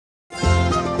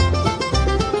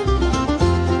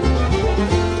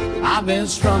I've been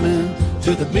strumming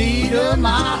to the beat of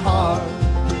my heart.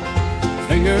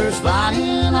 Fingers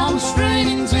sliding on the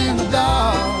strings in the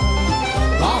dark,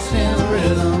 lost in the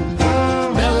rhythm,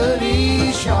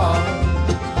 melody sharp.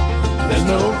 There's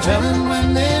no telling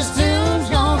when this tune's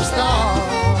gonna start.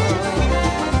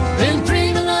 Been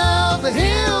dreaming of the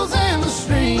hills and the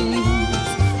streams,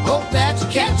 hope that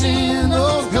you're catching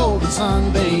those golden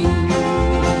sunbeams.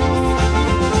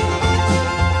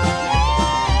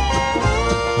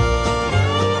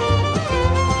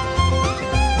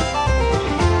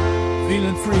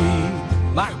 Feeling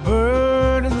free like a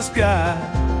bird in the sky,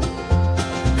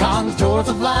 contours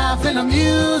of life in a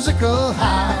musical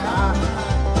high,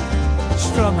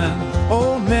 strumming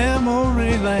old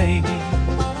memory lane.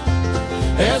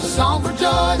 There's a song for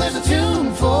joy, there's a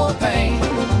tune for pain.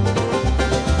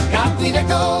 Got the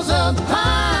echoes of the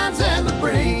pines and the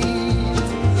breeze,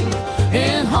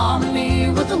 in harmony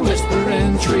with the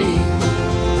whispering trees.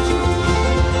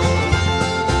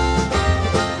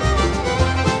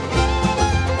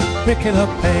 Picking up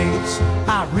pace,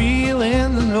 I reel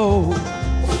in the notes,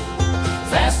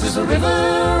 fast as a river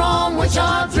on which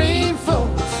our dream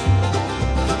floats.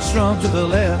 Strum to the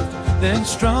left, then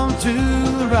strum to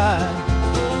the right.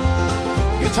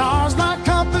 Guitar's my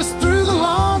compass through the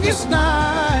longest night.